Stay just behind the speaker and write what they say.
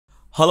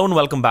Hello and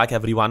welcome back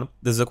everyone.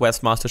 This is a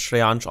Quest Master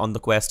Shreyansh on the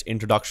Quest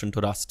Introduction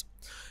to Rust.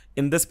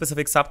 In this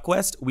specific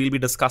subquest, we'll be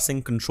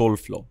discussing control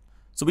flow.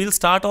 So we'll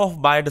start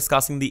off by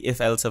discussing the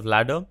if-else-if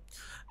ladder.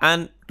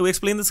 And to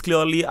explain this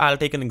clearly, I'll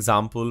take an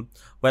example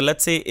where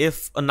let's say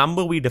if a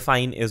number we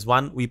define is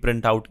 1, we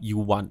print out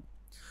u1.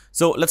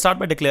 So let's start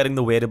by declaring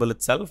the variable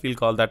itself. We'll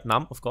call that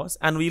num, of course,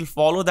 and we'll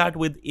follow that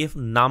with if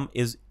num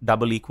is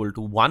double equal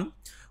to 1,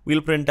 we'll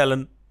print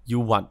ln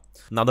u1.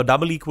 Now the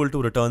double equal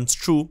to returns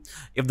true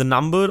if the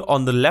number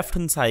on the left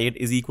hand side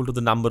is equal to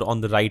the number on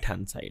the right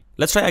hand side.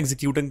 Let's try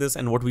executing this,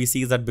 and what we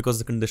see is that because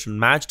the condition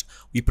matched,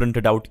 we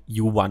printed out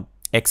u1.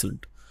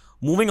 Excellent.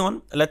 Moving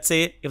on, let's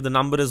say if the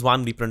number is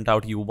 1, we print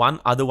out u1,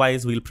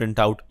 otherwise we'll print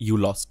out u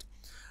lost.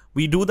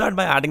 We do that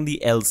by adding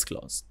the else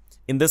clause.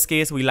 In this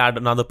case, we'll add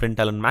another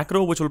println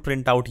macro which will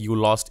print out u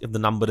lost if the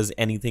number is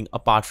anything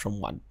apart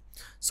from 1.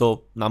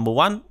 So number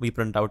 1, we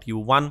print out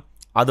u1,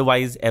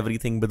 otherwise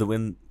everything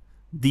within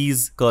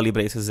these curly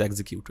braces is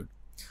executed.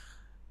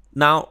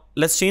 Now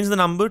let's change the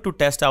number to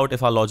test out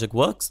if our logic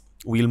works.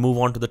 We'll move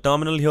on to the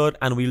terminal here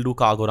and we'll do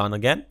cargo run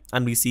again,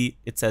 and we see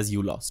it says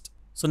u lost.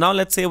 So now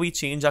let's say we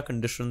change our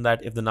condition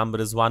that if the number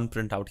is 1,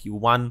 print out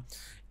u1,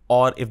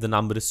 or if the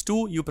number is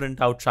 2, you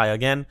print out try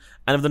again,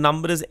 and if the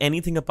number is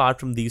anything apart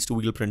from these two,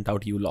 we'll print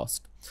out u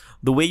lost.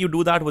 The way you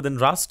do that within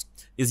Rust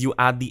is you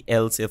add the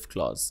else if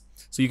clause.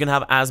 So you can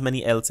have as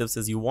many else ifs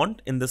as you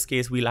want. In this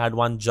case, we'll add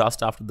one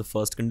just after the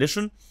first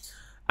condition.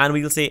 And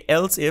we'll say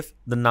else if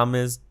the num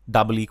is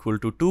double equal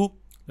to 2.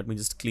 Let me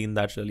just clean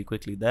that really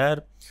quickly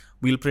there.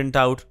 We'll print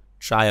out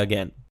try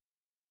again.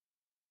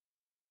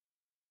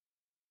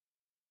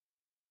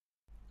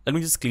 Let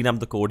me just clean up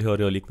the code here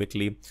really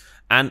quickly.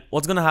 And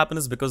what's going to happen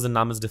is because the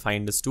num is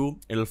defined as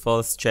 2, it'll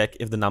first check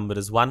if the number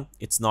is 1.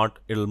 It's not,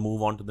 it'll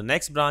move on to the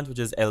next branch, which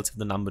is else if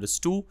the number is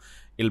 2.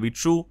 It'll be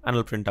true and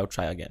it'll print out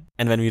try again.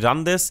 And when we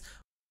run this,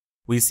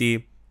 we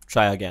see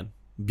try again.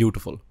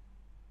 Beautiful.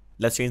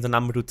 Let's change the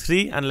number to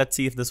 3 and let's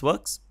see if this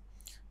works.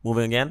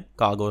 Moving again,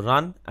 cargo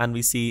run, and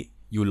we see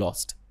u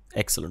lost.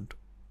 Excellent.